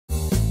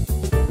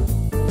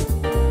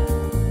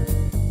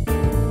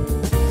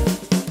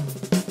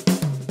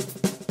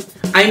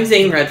I'm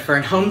Zane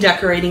Redfern, home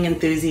decorating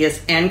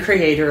enthusiast and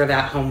creator of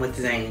At Home with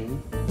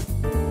Zane.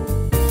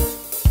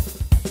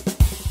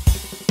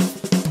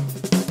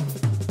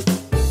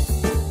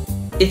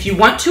 If you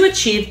want to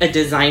achieve a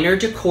designer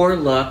decor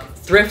look,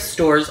 thrift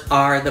stores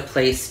are the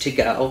place to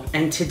go.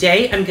 And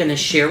today I'm going to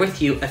share with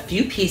you a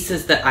few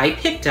pieces that I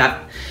picked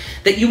up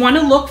that you want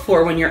to look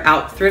for when you're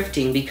out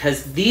thrifting,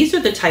 because these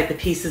are the type of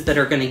pieces that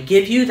are going to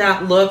give you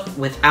that look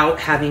without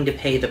having to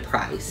pay the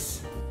price.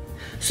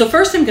 So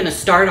first I'm going to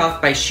start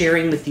off by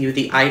sharing with you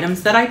the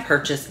items that I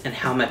purchased and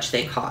how much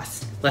they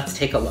cost. Let's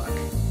take a look.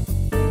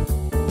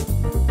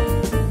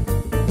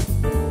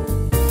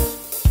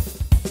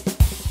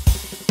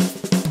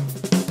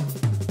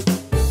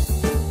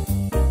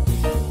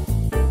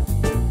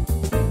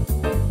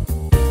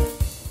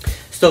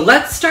 So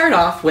let's start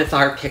off with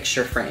our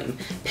picture frame.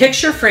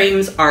 Picture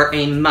frames are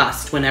a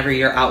must whenever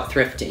you're out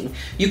thrifting.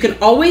 You can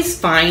always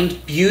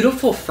find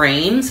beautiful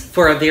frames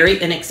for a very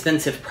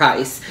inexpensive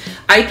price.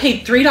 I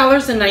paid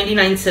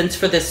 $3.99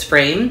 for this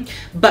frame,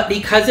 but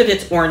because of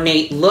its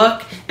ornate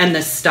look and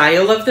the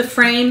style of the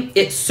frame,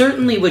 it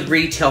certainly would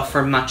retail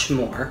for much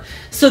more.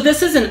 So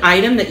this is an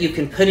item that you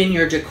can put in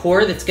your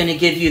decor that's going to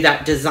give you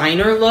that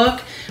designer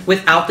look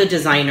without the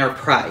designer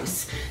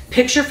price.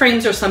 Picture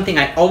frames are something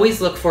I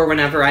always look for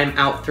whenever I'm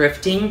out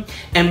thrifting,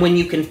 and when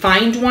you can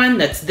find one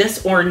that's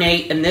this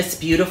ornate and this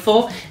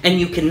beautiful, and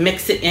you can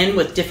mix it in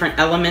with different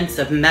elements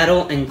of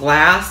metal and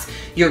glass,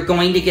 you're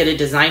going to get a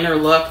designer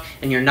look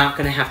and you're not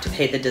going to have to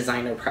pay the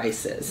designer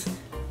prices.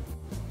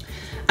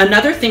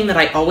 Another thing that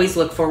I always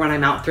look for when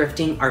I'm out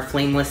thrifting are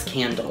flameless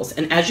candles,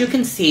 and as you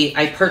can see,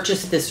 I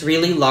purchased this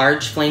really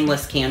large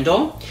flameless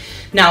candle.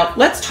 Now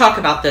let's talk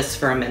about this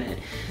for a minute.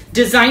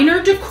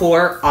 Designer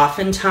decor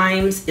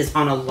oftentimes is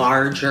on a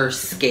larger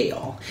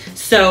scale.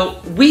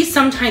 So we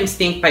sometimes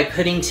think by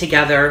putting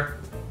together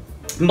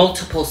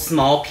multiple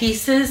small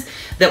pieces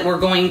that we're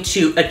going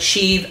to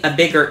achieve a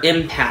bigger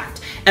impact.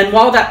 And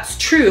while that's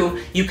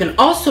true, you can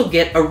also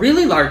get a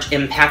really large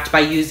impact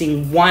by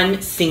using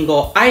one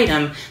single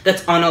item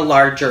that's on a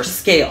larger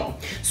scale.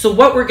 So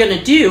what we're going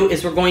to do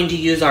is we're going to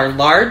use our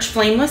large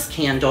flameless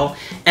candle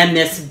and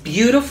this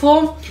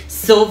beautiful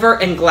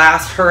silver and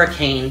glass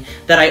hurricane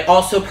that I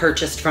also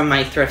purchased from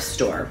my thrift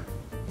store.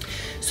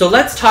 So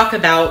let's talk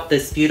about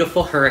this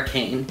beautiful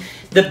hurricane.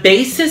 The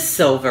base is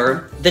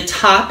silver, the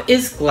top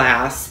is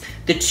glass.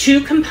 The two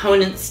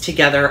components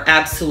together are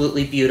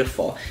absolutely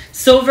beautiful.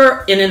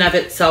 Silver in and of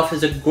itself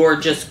is a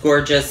gorgeous,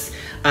 gorgeous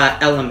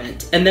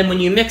element. And then when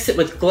you mix it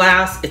with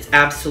glass, it's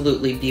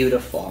absolutely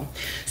beautiful.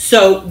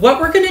 So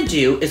what we're gonna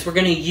do is we're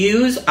gonna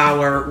use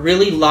our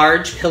really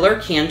large pillar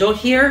candle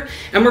here,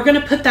 and we're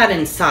gonna put that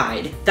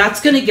inside. That's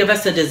gonna give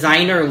us a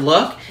designer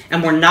look,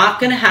 and we're not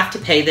gonna have to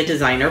pay the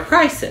designer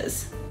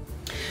prices.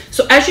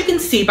 So as you can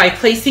see, by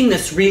placing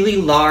this really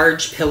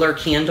large pillar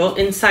candle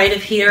inside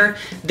of here,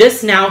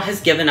 this now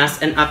has given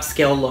us an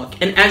upscale look.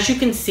 And as you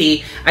can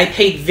see, I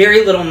paid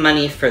very little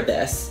money for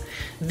this.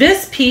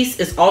 This piece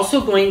is also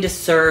going to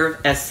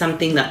serve as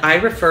something that I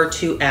refer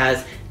to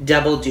as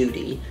double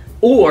duty,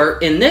 or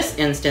in this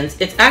instance,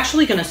 it's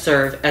actually going to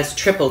serve as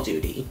triple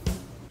duty.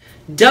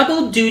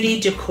 Double duty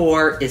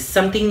decor is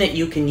something that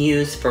you can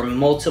use for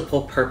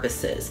multiple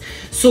purposes.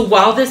 So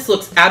while this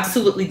looks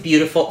absolutely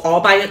beautiful all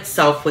by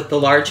itself with the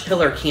large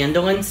pillar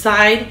candle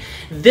inside,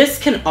 this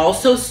can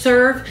also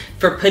serve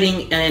for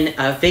putting in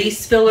a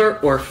vase filler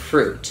or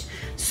fruit.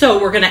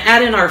 So we're going to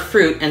add in our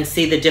fruit and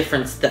see the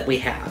difference that we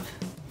have.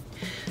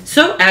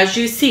 So as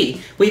you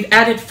see, we've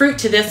added fruit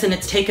to this and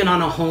it's taken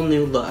on a whole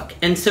new look.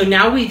 And so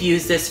now we've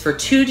used this for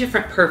two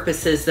different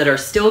purposes that are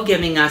still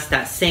giving us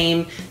that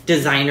same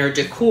designer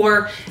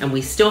decor, and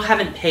we still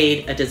haven't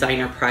paid a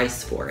designer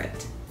price for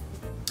it.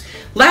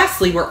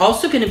 Lastly, we're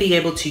also going to be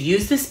able to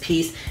use this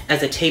piece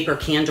as a taper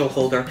candle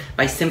holder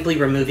by simply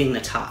removing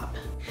the top.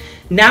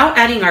 Now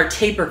adding our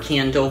taper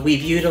candle,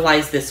 we've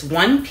utilized this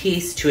one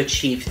piece to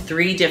achieve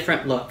three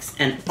different looks,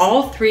 and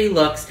all three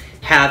looks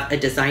have a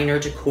designer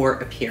decor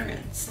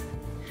appearance.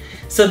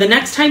 So the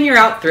next time you're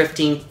out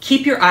thrifting,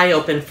 keep your eye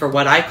open for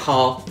what I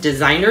call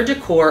designer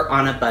decor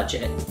on a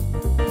budget.